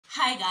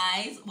Hi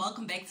guys,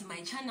 welcome back to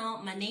my channel.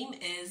 My name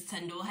is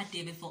Tando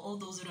Hadebe for all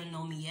those who don't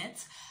know me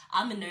yet.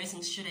 I'm a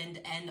nursing student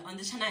and on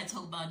the channel I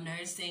talk about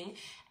nursing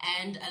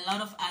and a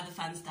lot of other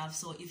fun stuff.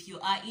 So if you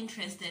are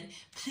interested,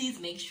 please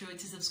make sure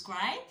to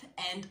subscribe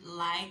and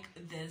like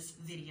this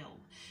video.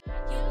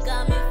 You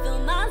got me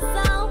feel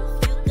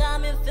myself, you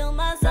got me feel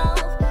myself,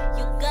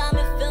 you got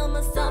me feel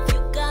myself, you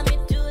got me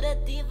do the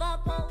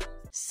diva pose.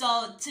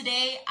 So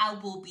today I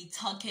will be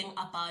talking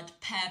about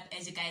PEP,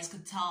 as you guys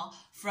could tell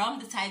from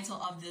the title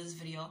of this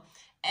video.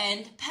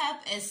 And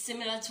PEP is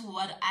similar to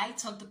what I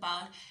talked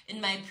about in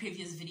my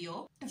previous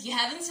video. If you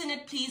haven't seen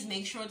it, please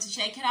make sure to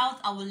check it out.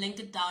 I will link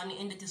it down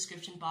in the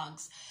description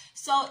box.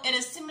 So it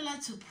is similar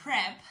to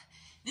PrEP.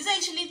 These are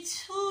actually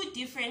two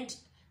different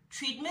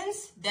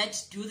treatments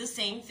that do the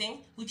same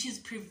thing, which is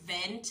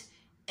prevent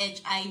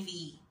HIV.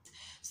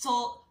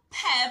 So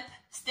PEP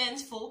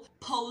stands for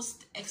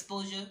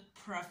post-exposure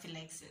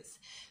prophylaxis.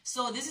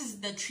 So this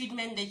is the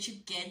treatment that you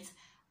get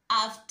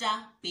after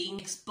being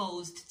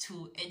exposed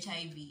to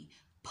HIV,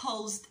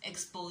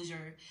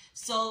 post-exposure.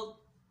 So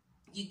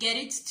you get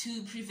it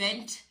to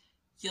prevent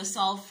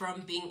yourself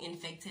from being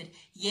infected.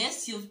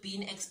 Yes, you've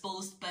been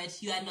exposed,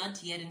 but you are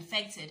not yet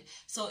infected.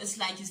 So it's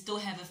like you still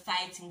have a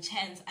fighting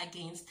chance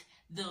against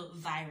the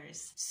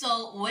virus.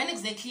 So when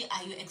exactly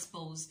are you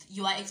exposed?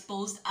 You are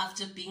exposed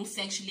after being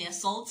sexually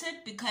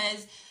assaulted,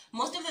 because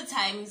most of the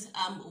times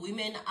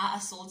women are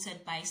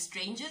assaulted by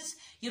strangers.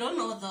 You don't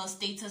know the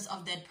status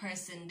of that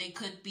person. They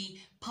could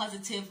be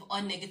positive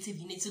or negative.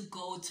 You need to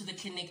go to the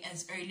clinic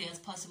as early as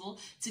possible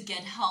to get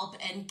help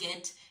and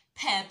get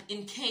PEP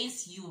in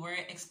case you were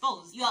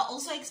exposed. You are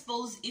also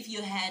exposed if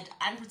you had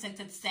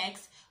unprotected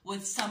sex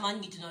with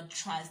someone you do not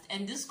trust,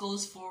 and this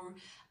goes for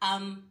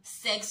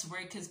sex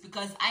workers,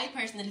 because I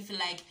personally feel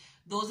like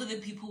those are the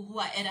people who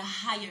are at a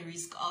higher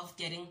risk of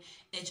getting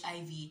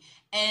HIV.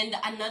 And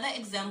another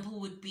example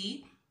would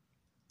be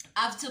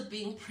after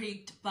being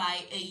pricked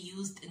by a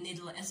used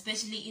needle,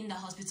 especially in the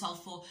hospital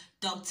for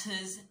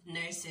doctors and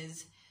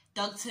nurses,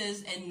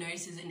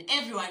 and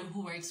everyone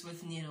who works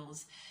with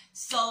needles.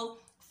 So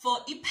for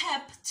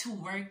PEP to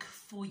work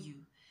for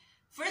you,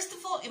 first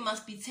of all, it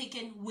must be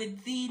taken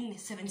within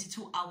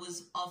 72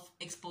 hours of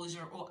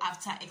exposure or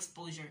after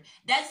exposure.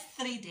 That's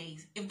 3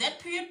 days. If that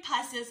period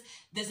passes,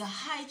 there's a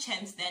high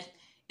chance that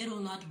it will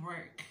not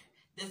work.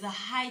 There's a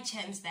high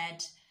chance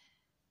that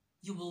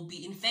you will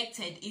be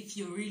infected if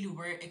you really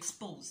were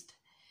exposed.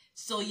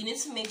 So you need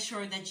to make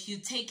sure that you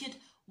take it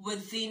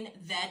within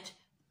that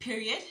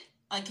period,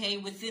 okay,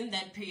 within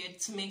that period,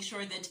 to make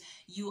sure that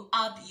you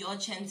up your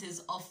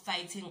chances of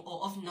fighting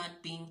or of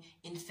not being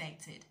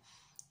infected.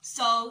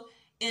 So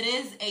it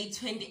is a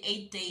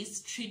 28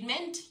 days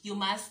treatment. You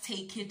must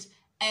take it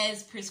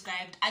as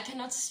prescribed. I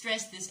cannot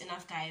stress this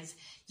enough, guys.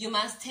 You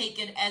must take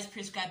it as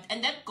prescribed,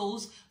 and that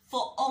goes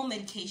for all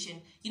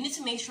medication. You need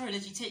to make sure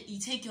that you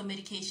take your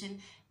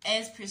medication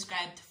as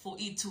prescribed for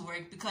it to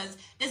work, because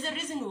there's a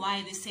reason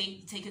why they say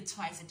you take it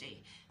twice a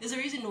day. There's a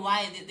reason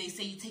why they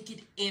say you take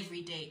it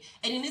every day,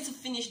 and you need to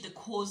finish the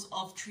course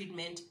of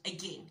treatment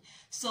again.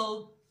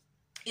 So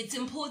it's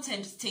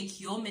important to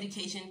take your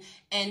medication,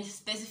 and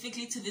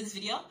specifically to this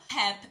video,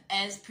 PEP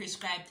as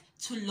prescribed,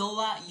 to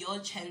lower your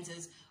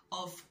chances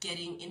of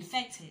getting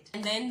infected.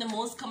 And then the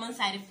most common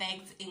side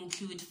effects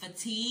include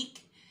fatigue,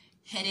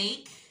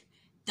 headache,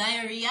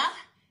 diarrhea,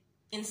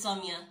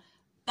 insomnia.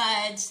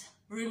 But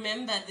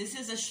remember, this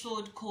is a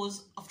short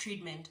course of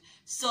treatment.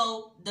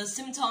 So the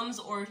side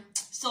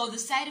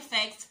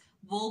effects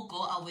will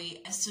go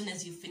away as soon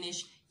as you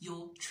finish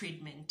your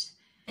treatment.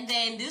 And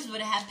then this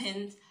would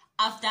happen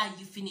after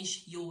you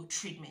finish your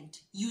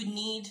treatment. You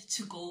need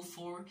to go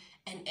for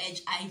an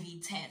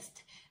HIV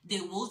test.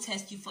 They will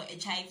test you for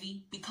HIV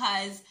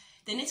because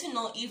they need to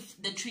know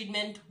if the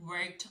treatment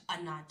worked or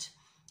not.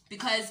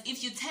 Because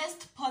if you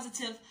test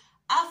positive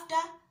after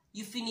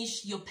you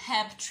finish your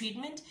PEP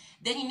treatment,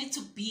 then you need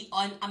to be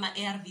on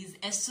ARVs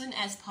as soon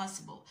as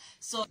possible.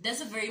 So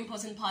that's a very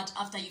important part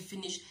after you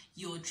finish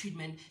your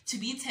treatment, to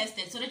be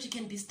tested so that you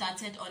can be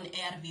started on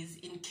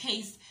ARVs in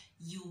case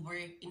you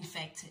were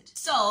infected.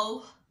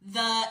 So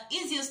the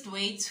easiest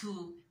way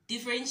to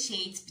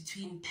differentiate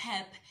between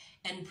PEP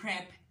and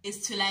PrEP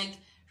is to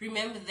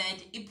remember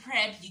that in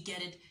PrEP you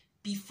get it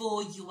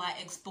before you are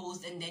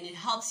exposed, and then it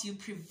helps you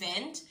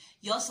prevent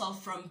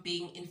yourself from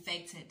being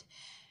infected.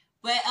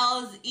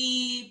 Whereas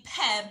in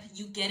PEP,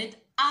 you get it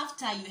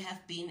after you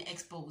have been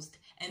exposed,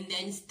 and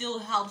then still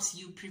helps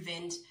you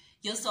prevent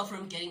yourself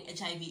from getting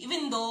HIV,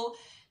 even though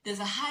there's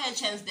a higher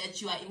chance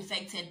that you are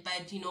infected,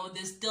 but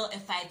there's still a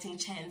fighting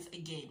chance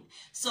again.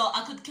 So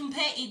I could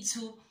compare it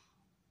to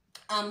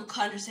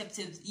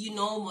contraceptives.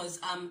 Was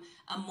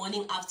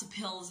morning after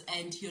pills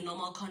and your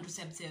normal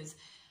contraceptives.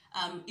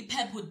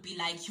 PEP would be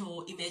like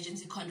your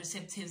emergency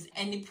contraceptives,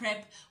 and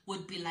PrEP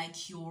would be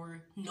like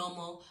your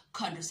normal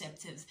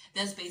contraceptives.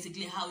 That's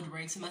basically how it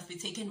works. It must be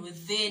taken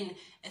within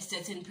a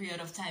certain period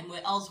of time,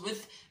 where else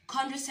with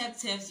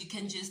contraceptives you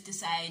can just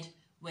decide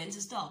when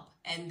to stop,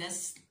 and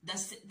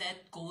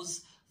that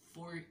goes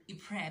for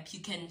PrEP.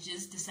 You can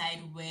just decide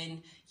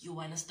when you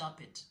want to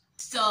stop it.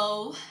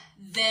 So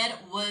that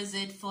was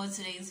it for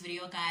today's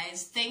video,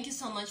 guys. Thank you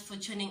so much for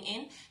tuning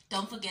in.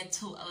 Don't forget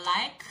to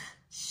like,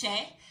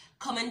 share,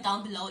 comment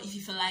down below if you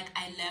feel like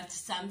I left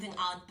something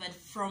out. But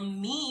from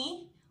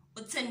me,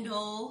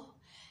 Utendo,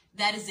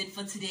 that is it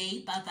for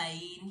today. Bye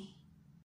bye.